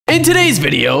In today's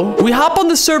video, we hop on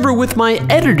the server with my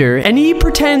editor, and he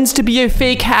pretends to be a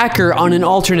fake hacker on an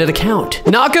alternate account.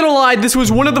 Not gonna lie, this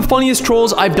was one of the funniest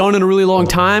trolls I've done in a really long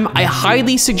time. I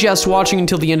highly suggest watching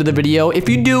until the end of the video. If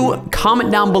you do,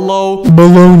 comment down below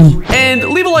baloney and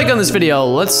leave a like on this video.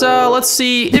 Let's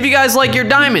see if you guys like your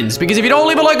diamonds, because if you don't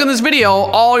leave a like on this video,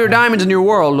 all your diamonds in your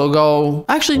world will go,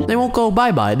 actually, they won't go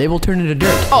bye-bye, they will turn into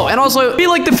dirt. Oh, and also be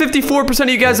like the 54% of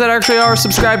you guys that actually are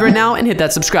subscribed right now and hit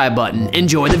that subscribe button.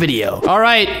 Enjoy the video. All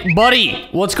right, buddy,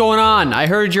 what's going on? I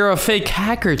heard you're a fake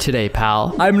hacker today,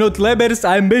 pal. I'm not Lebers,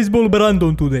 I'm Baseball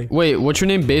Brandon today. Wait, what's your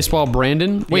name? Baseball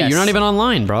Brandon? Wait, Yes. You're not even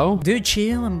online, bro. Dude,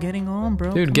 chill, I'm getting on,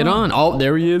 bro. Dude, get on. Oh,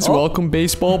 there he is. Welcome,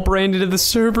 Baseball Brandon, to the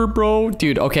server, bro.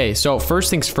 Dude, okay, so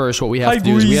first things first, what we have to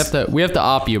do is we have to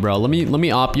op you, bro. Let me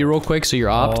op you real quick so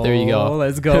you're opt. There you go. Oh,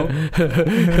 let's go.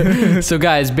 So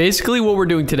guys, basically what we're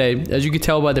doing today, as you can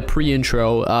tell by the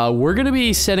pre-intro, we're gonna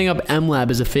be setting up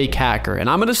MLab as a fake hacker, and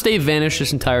I'm gonna stay vanished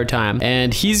this entire time,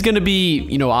 and he's gonna be,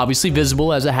 you know, obviously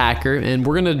visible as a hacker, and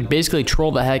we're gonna basically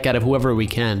troll the heck out of whoever we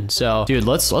can. So, dude,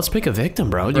 let's pick a victim,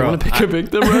 bro. Do you want to pick a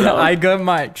victim right now? I got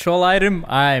my troll item.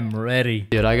 I'm ready.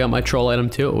 Dude, I got my troll item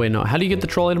too. Wait, no. How do you get the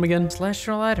troll item again? Slash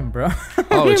troll item, bro.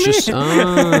 Oh, it's just.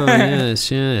 Oh,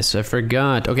 yes. I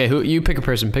forgot. Okay, who? You pick a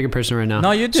person. Pick a person right now.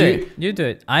 No, you do it. You do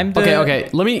it. I'm the... Okay.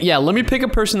 Let me pick a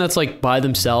person that's like by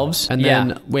themselves, and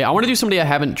then wait. I want to do somebody I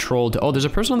haven't trolled. Oh, there's a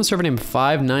person on the server named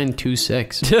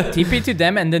 5926. TP to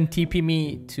them and then TP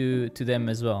me to them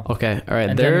as well. Okay, all right.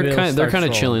 And They're kind of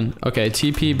trolling. chilling. Okay,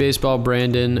 TP Baseball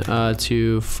Brandon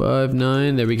to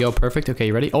 59. There we go. Perfect. Okay,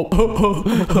 you ready? Oh,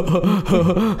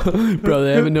 bro,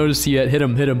 they haven't noticed you yet. Hit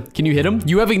him. Can you hit him?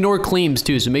 You have ignore claims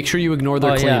too, so make sure you ignore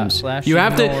their claims. You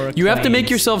have to make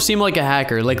yourself seem like a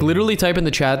hacker. Like literally type in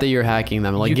the chat that you're hacking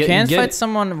them. Like you can't fight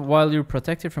someone while you're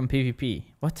protected from PvP.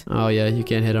 What? Oh yeah, you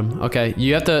can't hit him. Okay,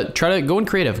 you have to try to go in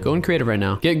creative. Go in creative right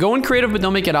now. Go in creative, but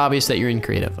don't make it obvious that you're in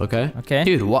creative. Okay. Okay.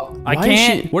 Dude, what? I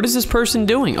can't. What is this person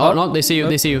doing? Oh no, they see you.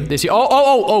 They see you. They see.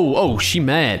 Oh, she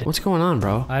mad. What's going on,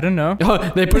 bro? I don't know. Oh,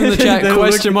 they put in the chat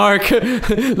question mark.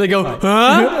 They go,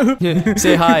 huh?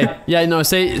 Say hi. Yeah, no.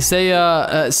 Say.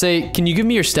 Can you give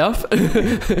me your stuff?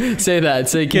 Say that.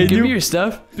 Say, can you give me your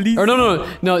stuff? Please. Or no.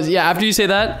 Yeah. After you say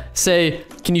that, say,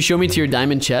 can you show me to your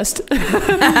diamond chest?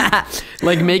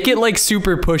 Like make it like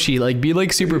super pushy. Like be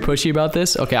like super pushy about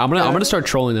this. Okay, I'm gonna start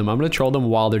trolling them. I'm gonna troll them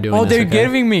while they're doing this. Oh, they're okay?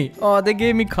 giving me. Oh, they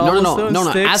gave me cobblestone No.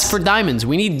 sticks. Ask for diamonds.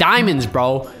 We need diamonds,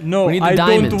 bro. No, we need the I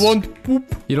diamonds. don't want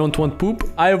poop. You don't want poop?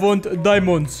 I want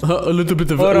diamonds. A little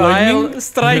bit of Or lightning. I'll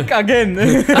strike again.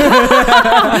 Wait,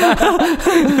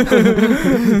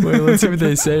 let's see what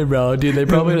they say, bro. Dude,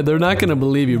 they're not gonna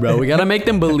believe you, bro. We gotta make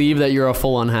them believe that you're a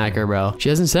full-on hacker, bro. She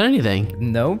hasn't said anything.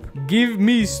 Nope. Give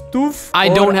me stuff. I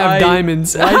don't have diamonds.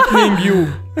 Lightning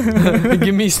you.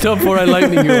 Give me stuff or I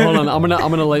lightning you. Hold on, I'm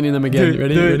gonna lightning them again. Dude,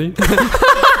 Ready?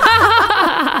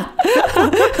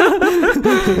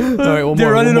 All right, one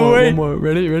more.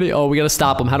 Ready? Oh, we gotta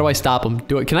stop them. How do I stop them?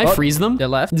 Can I freeze them? They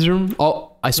left. Oh,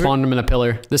 I spawned them in a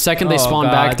pillar. The second they spawn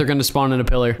back, they're gonna spawn in a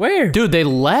pillar. Where? Dude, they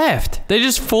left. They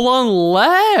just full on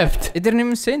left. It didn't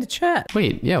even say in the chat.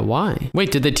 Wait, yeah, why? Wait,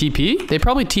 did they TP? They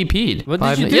probably TP'd. What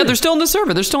did you do? Yeah, they're still in the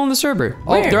server.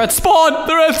 Where? Oh, they're at spawn.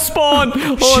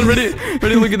 Hold on, ready?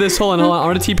 Look at this. Hold on. I'm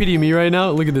gonna TP to me right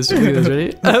now. Look at this.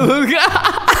 Ready?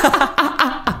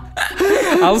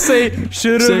 I'll say,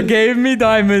 should've gave me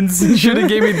diamonds. Should've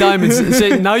gave me diamonds.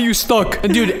 Say, now you stuck.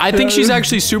 And dude, I think she's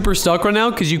actually super stuck right now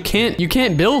because you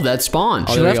can't build that spawn.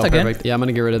 She left again? Perfect. Yeah, I'm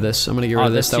gonna get rid of this. That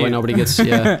way nobody gets,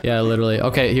 yeah, literally.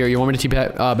 Okay, here, you want me to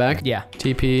TP back? Yeah.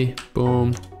 TP,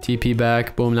 boom. TP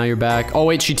back, boom, now you're back. Oh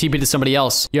wait, she TP'd to somebody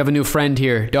else. You have a new friend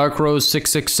here. Dark Rose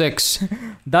 666.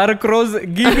 Dark Rose,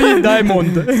 give me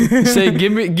diamond. Say,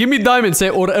 give me diamond, say,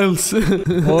 or else.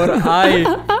 Or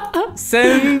I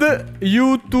send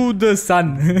you to the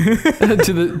sun.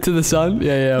 to the sun?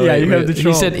 Yeah, you have the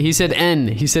troll. He said N.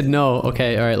 He said no.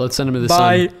 Okay, all right, let's send him to the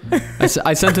Bye.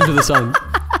 sun.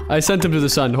 I sent him to the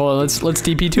sun. Hold on, let's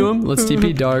TP to him. Let's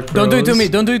TP Dark Rose. Don't do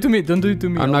it to me.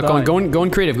 I'm not going. Go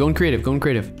in creative.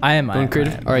 I am. Going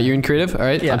creative. All right, you're in creative. All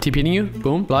right, yeah. I'm TPing you.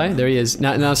 Boom, fly. There he is.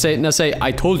 Now say.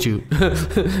 I told you.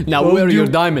 Now where are your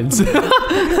diamonds?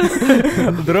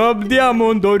 Drop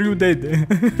diamond or you dead.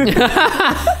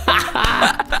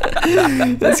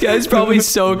 This guy's probably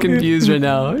so confused right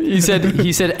now. He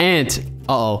said ant.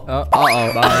 Bye.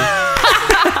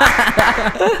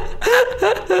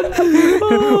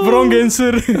 Wrong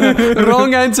answer.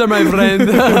 Wrong answer, my friend.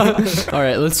 All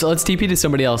right, let's TP to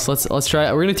somebody else. Let's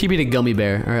try. We're gonna TP to Gummy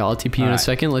Bear. All right, I'll TP you in a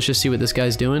second. Let's just see what this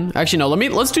guy's doing. Actually, no.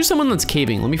 Let's do someone that's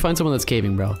caving. Let me find someone that's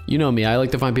caving, bro. You know me. I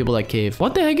like to find people that cave.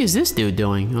 What the heck is this dude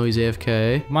doing? Oh, he's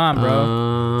AFK. Come on,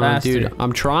 bro. Faster. Dude,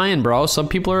 I'm trying, bro. Some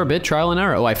people are a bit trial and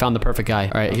error. Oh, I found the perfect guy.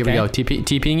 All right, here we go.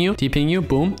 TPing you.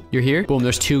 Boom. You're here. Boom.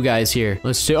 There's 2 guys here.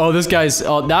 Let's see. Oh, this guy's.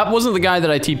 Oh, that wasn't the guy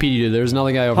that I TP'd you to. There's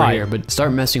another guy over here. But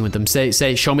start messing with them.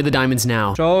 Say, show me the diamonds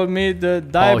now. Show me the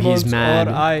diamonds. Oh, he's mad.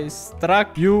 Or I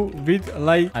struck you with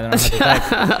like. I don't know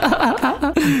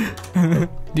how to type.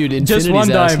 Dude, Infinity's just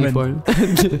one asking diamond. for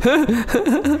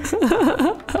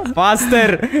it.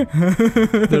 Faster.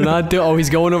 They're not doing. Oh, he's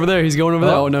going over there. He's going over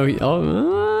there. Oh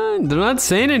no. They're not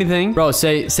saying anything. Bro,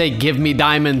 say, give me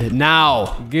diamond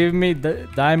now. Give me the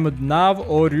diamond now,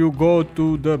 or you go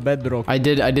to the bedrock. I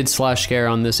did slash scare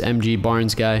on this MG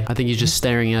Barnes guy. I think he's just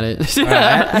staring at it.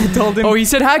 I told him. Oh, he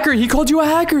said hacker. He called you a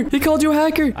hacker. He called you a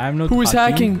hacker. I'm not. Who was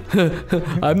hacking?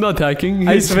 I'm not hacking.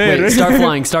 I swear. Wait, start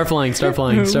flying. Start flying. Start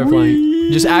flying. Start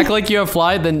flying. Just act like you have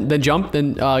fly, then jump,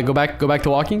 then go back to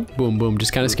walking. Boom, boom.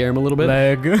 Just kind of scare him a little bit.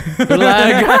 Lag.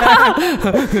 Lag.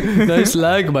 Nice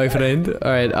lag, my friend.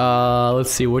 All right.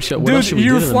 Let's see. What should we do? Dude,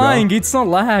 you're flying. It's not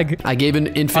lag. I gave an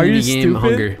infinity game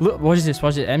hunger. Look, watch this.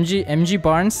 Watch it. MG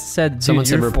Barnes said, "Dude,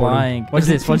 you're flying." Watch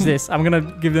this. Watch this. I'm gonna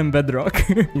give them bedrock.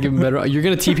 Give them bedrock. You're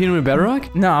gonna TP him with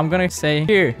bedrock? No, I'm gonna say,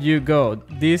 "Here you go.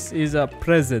 This is a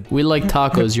present." We like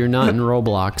tacos. You're not in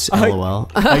Roblox. LOL.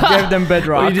 I gave them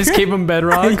bedrock. Oh, you just gave him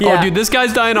bedrock? Yeah. Oh, dude, this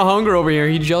guy's dying of hunger over here.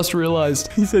 He just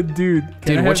realized. He said, "Dude,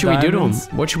 what should we do to him?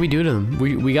 What should we do to him?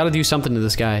 We got to do something to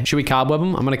this guy. Should we cobweb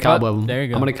him? I'm gonna cobweb him. There you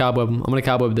go. I'm gonna cobweb him. I'm gonna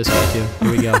cobweb this guy too.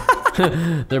 Here we go.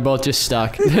 They're both just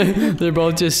stuck. They're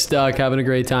both just stuck, having a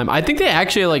great time. I think they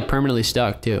actually are like permanently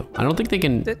stuck too. I don't think they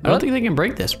can. I don't think they can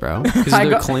break this, bro. Because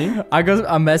they're clean. I got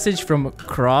a message from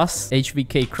Cross,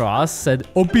 HVK Cross, said,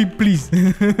 "OP, please."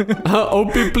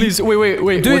 OP, please. Wait.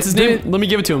 What's his name? Let me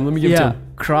give it to him. Let me give it to him.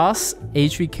 Cross,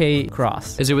 HVK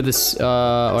Cross. Is it with this?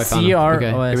 Oh, I found him.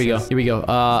 Okay, here we go. Here we go.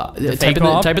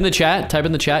 Type in the chat. Type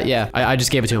in the chat. Yeah, I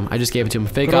just gave it to him. I just gave it to him.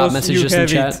 Fake op message just in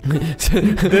chat.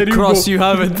 Cross, you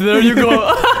have it. There you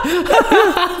go.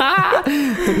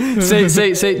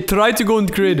 say. Try to go in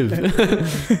creative.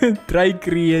 Try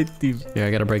creative. Yeah,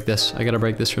 I gotta break this. I gotta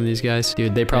break this from these guys,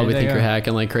 dude. They probably think you're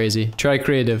hacking like crazy. Try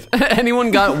creative. Anyone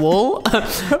got wool?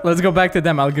 Let's go back to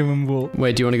them. I'll give them wool.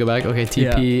 Wait, do you want to go back? Okay,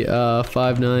 TP.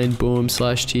 59 boom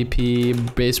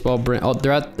 /TP baseball brand. Oh,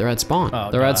 they're at spawn.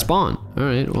 Oh, they're at spawn. All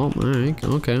right. Well, all right.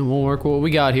 Okay, we'll work with what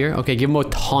we got here. Okay, give them a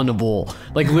ton of wool.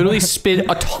 Like literally spit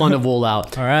a ton of wool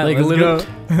out. All right. Like let's go.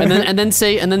 and then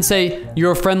say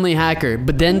you're a friendly hacker.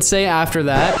 But then say after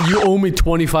that you owe me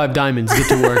 25 diamonds. Get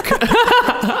to work.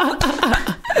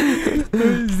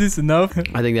 Is this enough?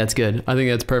 I think that's good. I think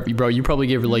that's perfect, bro. You probably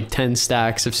gave her like 10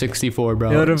 stacks of 64,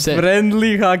 bro. You're a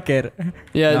friendly hacker.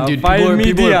 Yeah, now dude.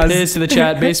 People are pissed in the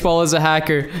chat. Baseball is a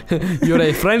hacker. You're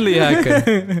a friendly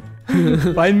hacker.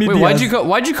 Find me. Wait,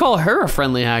 why'd you call her a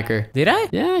friendly hacker? Did I?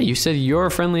 Yeah, you said you're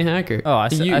a friendly hacker. Oh,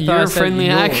 you're a friendly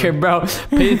hacker, bro.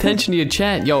 Pay attention to your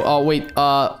chat. Yo, oh wait.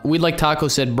 We like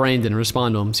tacos. Said Brandon.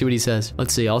 Respond to him. See what he says.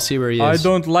 Let's see. I'll see where he is. I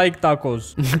don't like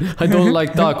tacos. I don't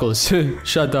like tacos.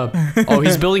 Shut up. Oh,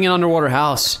 he's building an underwater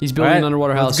house. He's building an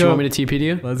underwater house. You want me to TP to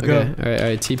you? Let's go. All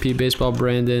right. TP baseball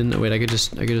Brandon. Wait, I could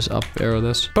just up arrow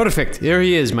this. Perfect. There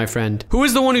he is, my friend. Who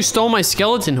is the one who stole my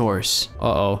skeleton horse?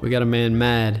 Uh-oh. We got a man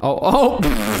mad. Oh.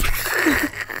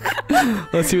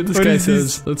 Let's see what this guy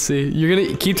says. Let's see. You're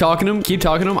gonna keep talking to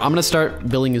him. I'm gonna start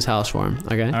building his house for him.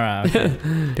 Okay. All right. Okay.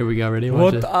 Here we go. Ready?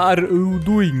 What are you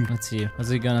doing? Let's see. What's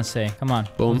he gonna say? Come on.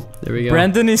 Boom. There we go.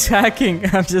 Brandon is hacking.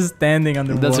 I'm just standing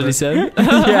underwater. That's what he said.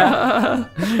 Yeah.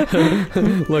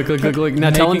 Look.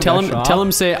 Now tell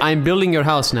him. Say, I'm building your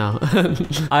house now.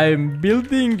 I'm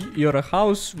building your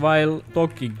house while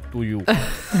talking to you.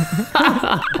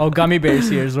 Oh, Gummy Bear's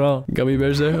here as well. Gummy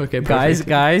Bear's there. Okay. Perfect.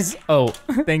 Guys. Oh,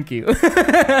 thank you.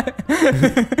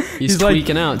 He's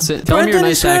tweaking out. Tell him you're a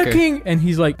nice hacker. And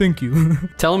he's like, thank you.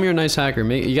 Tell him you're a nice hacker.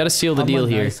 You gotta seal the deal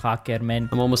here. Nice hacker, man.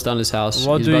 I'm almost done his house. He's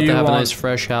about to have a nice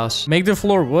fresh house. Make the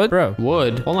floor wood, bro.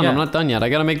 Wood? Hold on, I'm not done yet. I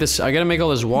gotta make this. I gotta make all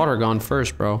this water gone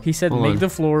first, bro. He said, make the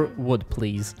floor wood,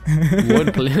 please.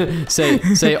 Wood, please.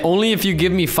 Say only if you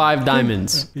give me 5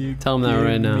 diamonds. Tell him that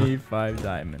right now. Give me 5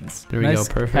 diamonds. There we go.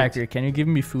 Perfect. Hacker, can you give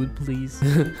me food, please?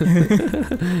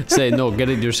 Say no. Get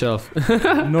it yourself.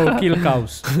 No, kill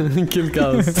cows. Kill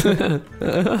cows.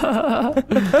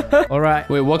 All right.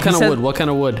 Wait, what kind of wood? What kind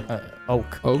of wood?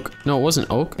 Oak. Oak? No, it wasn't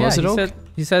oak. Yeah, was it oak?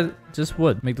 He said just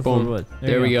wood. Make the floor wood.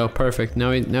 There we go. Perfect.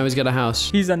 Now he's got a house.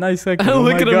 He's a nice hacker.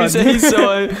 Look at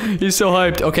him. He's so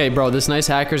hyped. Okay, bro. This nice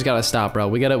hacker's gotta stop, bro.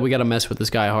 We gotta mess with this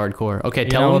guy hardcore. Okay,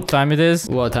 tell him what time it is.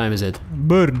 What time is it?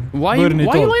 Burn. Why you lighting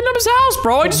up his house,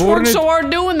 bro? I just worked so hard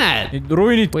doing that.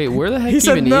 Ruin it. Wait, where the heck is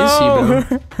he, bro?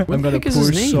 I'm gonna pour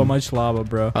so much lava,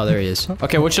 bro. Oh, there he is.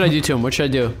 Okay, what should I do to him? What should I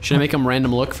do? Should I make him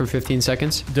random look for 15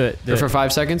 seconds? Do it. Or for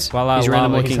 5 seconds? Voila, he's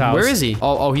random looking. Where is he?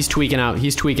 Oh, he's tweaking out.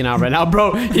 He's tweaking out right now,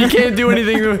 bro. He can't do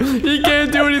anything. He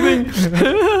can't do anything. He's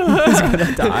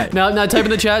gonna die. Now type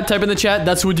in the chat. Type in the chat.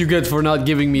 That's what you get for not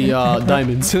giving me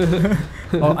diamonds.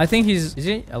 Oh, I think is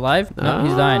he alive? No,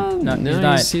 he's dying. No, he's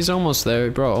dying. He's almost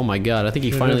there, bro. Oh my god, I think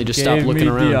he finally just stopped looking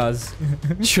around.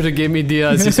 Should have gave me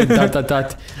Diaz. He said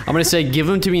dot. I'm gonna say give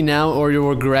him to me now or you'll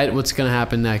regret what's gonna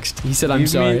happen next. He said I'm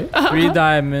sorry. 3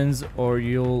 diamonds or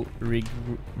you'll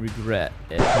regret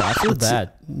it. I feel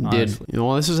bad. Dude,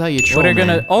 well, this is how you troll, What are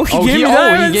gonna? Oh, he gave me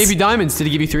diamonds. He gave you diamonds. Did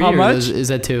he give you 3 How or much? Is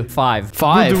that 2? 5.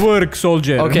 5. Good work,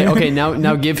 soldier. Okay.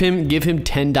 Now give him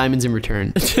 10 diamonds in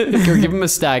return. Or give him a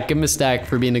stack. Give him a stack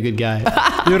for being a good guy.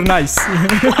 You're nice.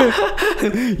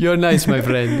 You're nice, my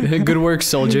friend. Good work,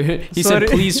 soldier. He said,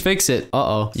 please fix it.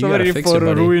 Uh-oh. You gotta fix it, buddy.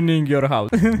 Sorry for ruining your house.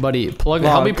 Buddy,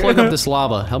 help me plug up this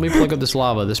lava. Help me plug up this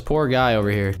lava. This poor guy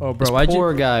over here. Oh, bro. This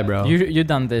poor guy, bro. You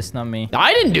done this, not me.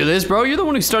 I didn't do this, bro. You're the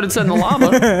one who started setting the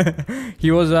lava. He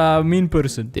was a mean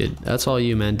person. Dude, that's all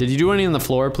you, man. Did you do any on the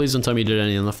floor? Please don't tell me you did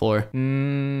any on the floor.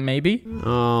 Maybe.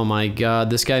 Oh my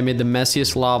god. This guy made the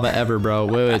messiest lava ever, bro.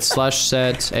 Wait.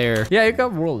 /set air. Yeah, you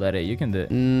got world at it. You can do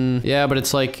it. Yeah, but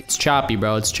it's like, it's choppy,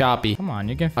 bro. It's choppy. Come on,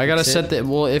 you can fix I gotta it. set that.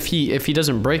 Well, if he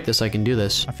doesn't break this, I can do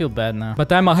this. I feel bad now.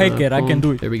 But I'm a hacker. I can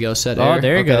do it. There we go. Set air. Oh,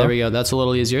 there you go. There we go. That's a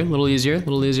little easier. Little easier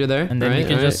there. And then you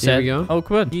can just set. There we go. Oh,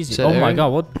 good. Easy. Set Oh my air. god,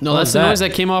 what? No, that's the noise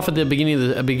that came off at the beginning of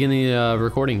the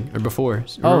recording or before.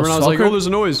 Remember when I was like, oh, there's a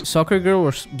noise. Soccer girl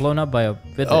was blown up by a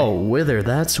wither. Oh, wither.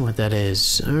 That's what that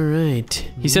is. All right.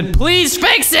 He said, please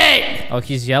fix it. Oh,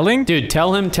 he's yelling. Dude,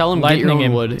 tell him. Lightning Get your own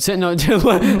him. wood. Say, no,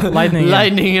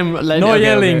 lightning him. No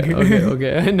yelling.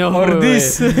 Okay. No. Or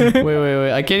this.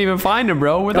 Wait. I can't even find him,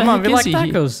 bro. Where the heck we is like he?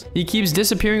 tacos. He keeps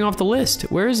disappearing off the list.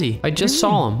 Where is he? I just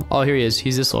saw him. Oh, here he is.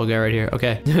 He's this little guy right here.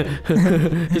 Okay.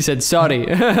 He said sorry.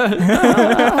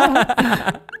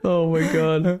 Oh my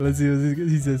god. Let's see what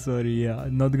he says. Sorry. Yeah,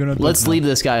 not gonna. Let's leave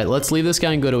this guy. Let's leave this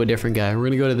guy and go to a different guy. We're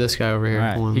gonna go to this guy over here. All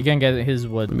right. Hold on. He can get his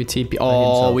wood. Let me TP.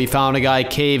 Oh, we found a guy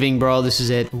caving, bro. This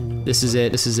is it. This is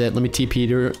it. Let me TP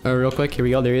real quick. Here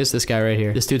we go. There he is. This guy right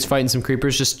here. This dude's fighting some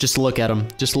creepers. Just look at him.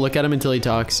 Just look at him until he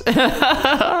talks.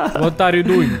 What are you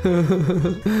doing?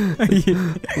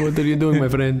 What are you doing, my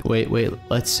friend? Wait.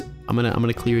 I'm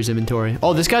gonna clear his inventory.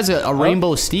 Oh, this guy's a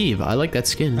rainbow Steve. I like that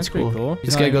skin. That's cool.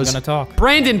 This guy goes. Gonna talk.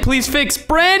 Brandon, please fix.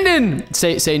 Brandon,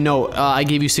 say no. I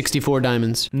gave you 64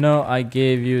 diamonds. No, I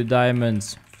gave you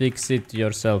diamonds. Fix it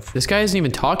yourself. This guy isn't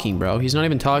even talking, bro. He's not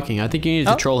even talking. I think you need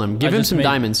to troll him. Give him some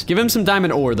diamonds. Give him some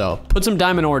diamond ore, though. Put some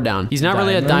diamond ore down. He's not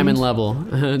really at diamond level.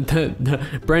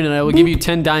 Brandon, I will give you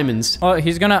 10 diamonds. Oh,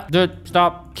 he's gonna... Dude,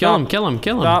 stop. Kill him, bro.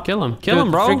 Kill him,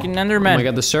 bro. Freaking Enderman. Oh my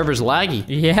god, the server's laggy.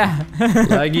 Yeah.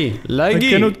 Laggy. I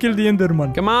cannot kill the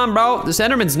Enderman. Come on, bro. This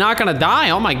Enderman's not gonna die.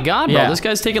 Oh my god, bro. Yeah. This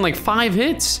guy's taking like 5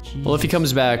 hits. Jeez. Well, if he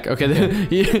comes back. Okay,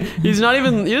 he's not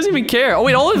even... He doesn't even care. Oh,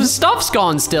 wait, all of his stuff's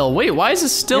gone still. Wait, why is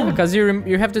this still... Yeah, because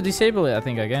you have to disable it, I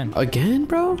think, again. Again,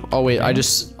 bro? Oh, wait, I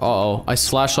just... Uh-oh. I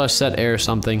 /set air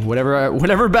something.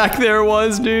 Whatever back there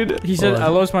was, dude. He said, I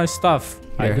lost my stuff.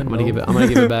 Here, I'm gonna give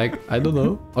it back. I don't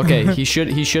know. Okay, he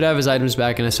should have his items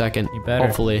back in a second. He better.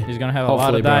 Hopefully. He's gonna have a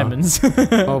lot of diamonds.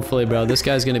 Hopefully, bro. This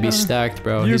guy's gonna be stacked,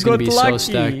 bro. He's gonna be so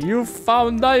stacked. You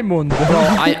found diamond, bro.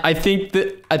 I think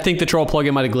the troll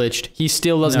plugin might have glitched. He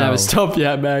still doesn't have his stuff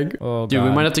yet, man. Oh, dude, we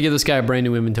might have to give this guy a brand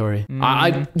new inventory.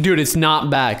 Dude, it's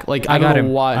not back. Like I got don't him.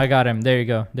 know why. I got him. There you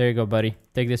go, buddy.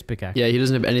 Take this pickaxe. Yeah, he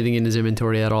doesn't have anything in his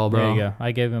inventory at all, bro. There you go.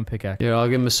 I gave him a pickaxe. Yeah, I'll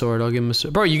give him a sword.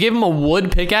 Bro, you gave him a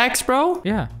wood pickaxe, bro?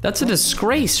 Yeah. That's a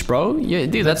disgrace, bro. Yeah,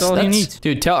 dude, that's all he needs.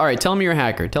 Dude, tell him you're a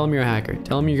hacker. Tell him you're a hacker.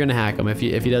 Tell him you're gonna hack him if he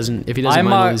doesn't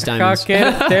mind all his diamonds. I'm a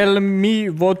hacker. Tell me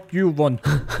what you want.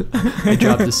 I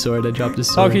dropped his sword.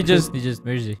 Oh, he just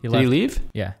where is he? Did he leave?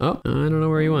 Yeah. Oh, I don't know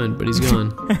where he went, but he's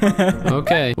gone.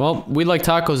 Okay. Well, We Like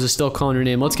Tacos is still calling her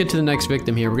name. Let's get to the next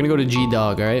victim here. We're gonna go to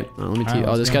G-Dog, all right? Let me tell you.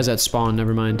 Oh, this guy's at spawn.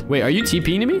 Never mind. Wait, are you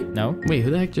TPing to me? No. Wait, who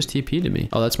the heck just TP'd to me?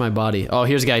 Oh, that's my body. Oh,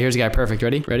 here's a guy. Perfect.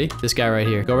 Ready? This guy right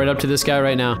here. Go right up to this guy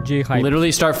right now.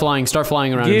 Literally start flying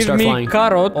around him. Start flying. Give me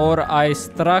carrot or I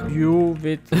struck you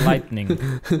with lightning.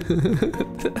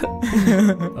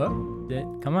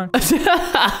 Come on.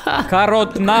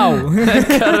 Carrot now.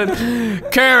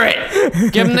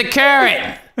 Carrot. Give him the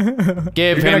carrot.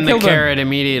 Give him the carrot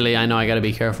immediately. I know, I gotta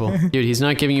be careful. Dude, he's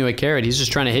not giving you a carrot. He's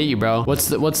just trying to hit you, bro. What's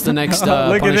the next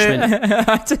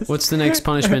punishment? What's the next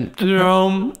punishment?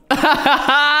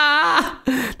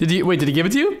 Did he give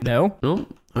it to you? No. No.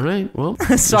 All right. Well,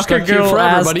 Soccer girl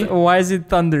asked, why is it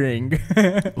thundering?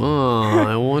 Oh,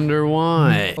 I wonder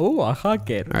why. Oh, a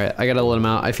hacker. All right, I gotta let him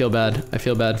out. I feel bad. I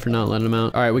feel bad for not letting him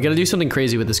out. All right, we gotta do something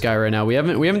crazy with this guy right now. We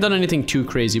haven't done anything too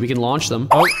crazy. We can launch them.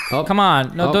 Oh, come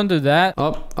on. No, don't do that.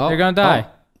 They're gonna die.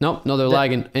 Nope, no, they're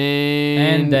lagging.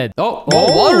 And dead. Oh,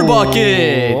 water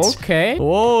bucket. Okay.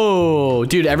 Whoa,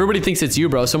 dude, everybody thinks it's you,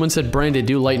 bro. Someone said, Brandon,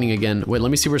 do lightning again. Wait,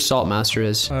 let me see where Salt Master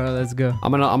is. All right, let's go.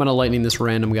 I'm gonna lightning this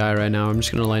random guy right now. I'm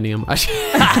just gonna lightning him.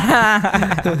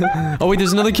 Oh wait,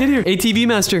 there's another kid here. ATV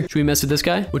Master. Should we mess with this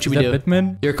guy? What should we do?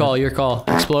 Batman? Your call.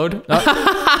 Explode.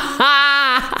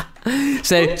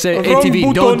 Say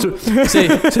ATV. Don't say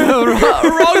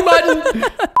wrong button.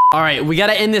 All right, we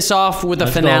gotta end this off with a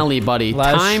finale, buddy.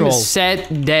 Time,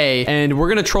 set, day, and we're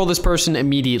gonna troll this person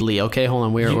immediately. Okay, hold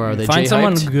on. Where are they? Find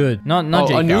someone good. Not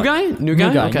Jay. A new guy? New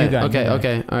guy? Okay.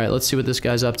 Okay. All right, let's see what this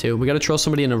guy's up to. We gotta troll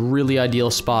somebody in a really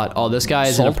ideal spot. Oh, this guy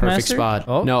is in a perfect spot.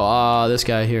 Oh. No, this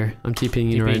guy here. I'm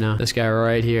TPing you right now. This guy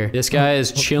right here. This guy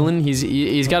is chilling.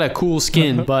 He's got a cool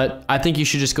skin, but I think you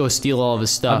should just go steal all of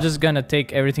his stuff. I'm just gonna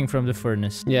take everything from the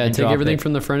furnace. Yeah, take everything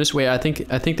from the furnace. Wait, I think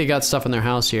they got stuff in their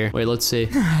house here. Wait, let's see.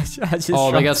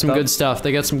 Oh, they got some good stuff.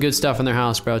 They got some good stuff in their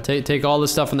house, bro. Take all the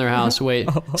stuff in their house. Wait,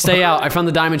 stay out. I found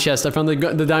the diamond chest. I found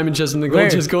the diamond chest and the gold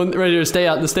chest. Going right here. Stay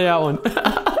out. The stay out one.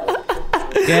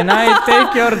 Can I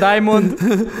take your diamond?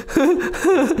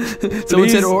 Someone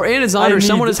said, or in his honor,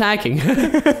 someone is hacking.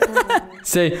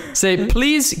 Say,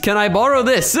 please, can I borrow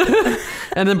this?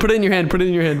 And then put it in your hand. Put it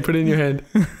in your hand. Put it in your hand.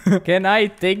 Can I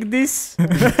take this?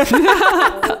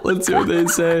 Let's see what they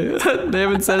say. They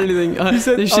haven't said anything. He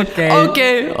said, okay.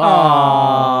 Okay.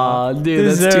 Aww, dude,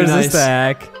 that's too nice. A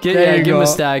stack. Give him a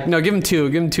stack. No, give him two.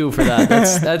 Give him two for that.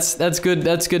 That's good.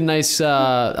 That's good. Nice.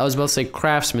 I was about to say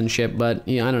craftsmanship, but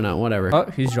yeah, I don't know. Whatever. Oh,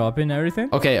 he's dropping everything.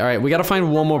 Okay, all right. We gotta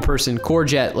find one more person.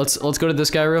 Courgette. Let's go to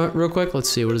this guy real quick. Let's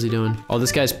see. What is he doing? Oh,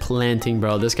 this guy's planting,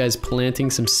 bro. This guy's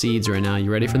planting some seeds right now. You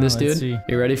ready for this, dude? See.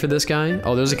 You ready for this guy?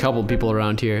 Oh, there's a couple people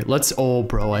around here. Oh,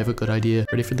 bro, I have a good idea.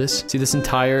 Ready for this? See this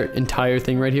entire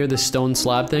thing right here? This stone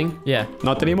slab thing? Yeah.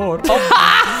 Not anymore.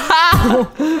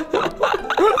 Oh,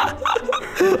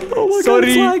 oh my God,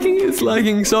 it's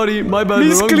lagging. Sorry, my bad.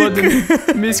 Wrong button.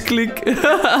 Misclick.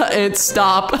 And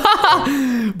stop.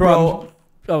 Bro.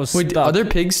 Wait, are there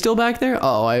pigs still back there?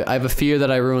 Oh, I have a fear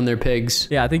that I ruined their pigs.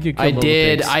 Yeah, I think you killed all the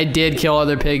pigs. I did kill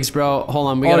other pigs, bro. Hold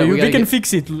on, we can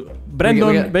fix it.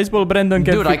 Baseball Brandon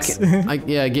can fix.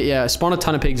 Yeah, spawn a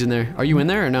ton of pigs in there. Are you in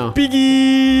there or no?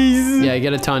 Piggies! Yeah,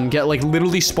 get a ton. Get like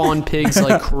literally spawn pigs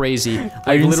like crazy.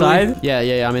 Are you inside?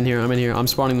 Yeah, I'm in here. I'm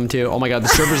spawning them too. Oh my God, the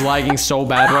server's lagging so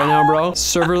bad right now, bro.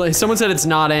 Someone said it's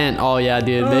not Ant. Oh yeah,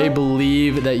 dude. They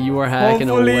believe that you are hacking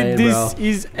away, bro. Hopefully this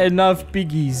is enough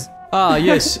piggies. Ah,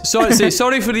 yes. Say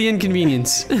sorry for the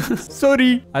inconvenience.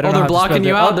 Sorry. I don't know. They're blocking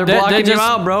you out. They're blocking you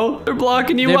out, bro. They're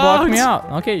blocking you out. They blocked me out.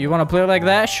 Okay, you want to play like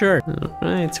that? Sure. All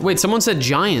right. Wait, someone said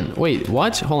giant. Wait,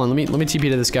 what? Hold on. Let me TP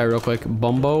to this guy real quick.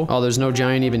 Bumbo. Oh, there's no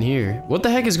giant even here. What the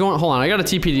heck is going on? Hold on. I got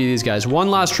to TP to these guys. One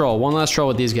last troll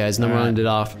with these guys, and then we'll end it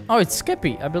off. Oh, it's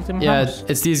Skippy. I built him a house. Yeah,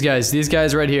 it's these guys. These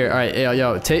guys right here. All right,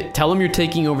 yo. Tell them you're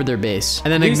taking over their base.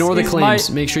 And then ignore the claims.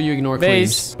 Make sure you ignore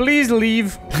claims. Please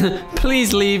leave.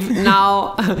 Please leave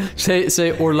now.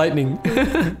 Say or lightning.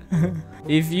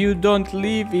 If you don't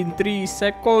leave in 3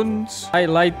 seconds, I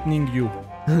lightning you.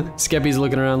 Skeppy's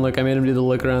looking around. Look, I made him do the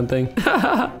look around thing.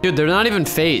 Dude, they're not even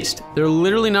phased. They're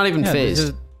literally not even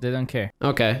phased. They don't care.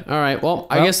 Okay, all right. Well,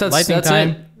 I guess that's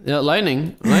it. Yeah,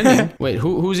 lightning. Wait,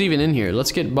 who's even in here?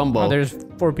 Let's get Bumbo. Oh, there's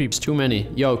 4 people. It's too many.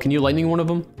 Yo, can you lightning one of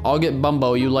them? I'll get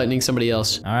Bumbo. You lightning somebody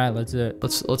else. All right, let's do it.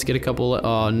 Let's get a couple.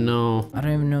 Oh no. I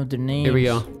don't even know their names. Here we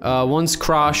go. One's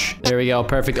Crush. There we go.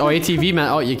 Perfect. Oh, ATV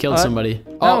man. Oh, you killed somebody.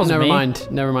 Oh, never mind.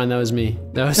 Never mind. That was me.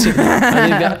 That was.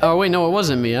 Oh wait, no, it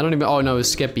wasn't me. I don't even. Oh no, it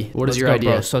was Skippy. What is your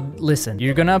idea? Bro. So listen,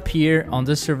 you're gonna appear on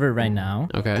the server right now.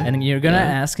 Okay. And you're gonna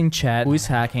ask in chat who is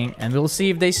hacking, and we'll see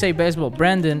if they say baseball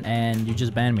Brandon, and you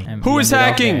just ban me. Who is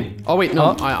hacking? Oh wait,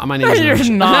 no. My name is.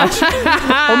 You're not.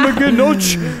 Oh my God, no.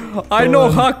 I know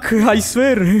hack. I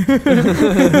swear.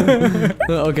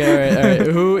 Okay, all right.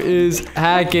 Who is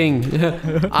hacking?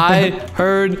 I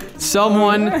heard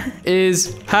someone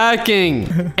is hacking.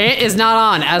 It is not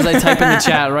on as I type in the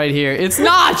chat right here. It's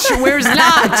Notch. Where's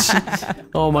Notch?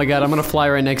 Oh my god, I'm gonna fly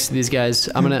right next to these guys.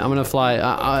 I'm gonna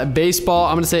fly. Baseball.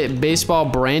 I'm gonna say baseball.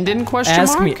 Brandon? Question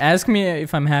mark? Ask me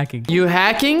if I'm hacking. You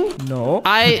hacking? No.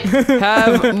 I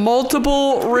have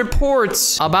multiple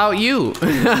reports about you.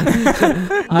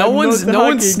 no one's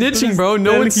snitching, bro.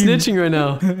 No one's snitching right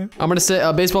now. I'm gonna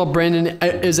say baseball. Brandon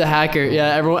is a hacker.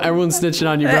 Yeah, everyone's snitching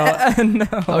on you, bro. No.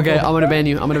 Okay, I'm gonna ban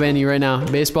you. I'm gonna ban you right now.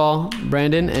 Baseball,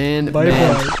 Brandon, and Bye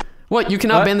ban. bye. What? You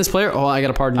cannot ban this player? Oh, I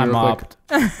gotta pardon you real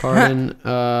quick. Pardon,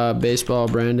 baseball,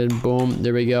 Brandon, boom,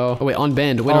 there we go. Oh wait,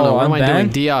 unbanned. Wait, no, what am I doing?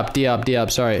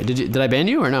 Diop, sorry. Did I ban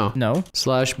you or no? No.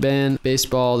 / ban,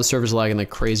 baseball, the server's lagging like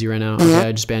crazy right now. Okay,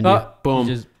 I just banned you. Boom.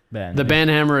 You just banned the ban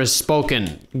hammer is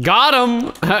spoken. Got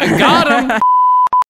him! Got him!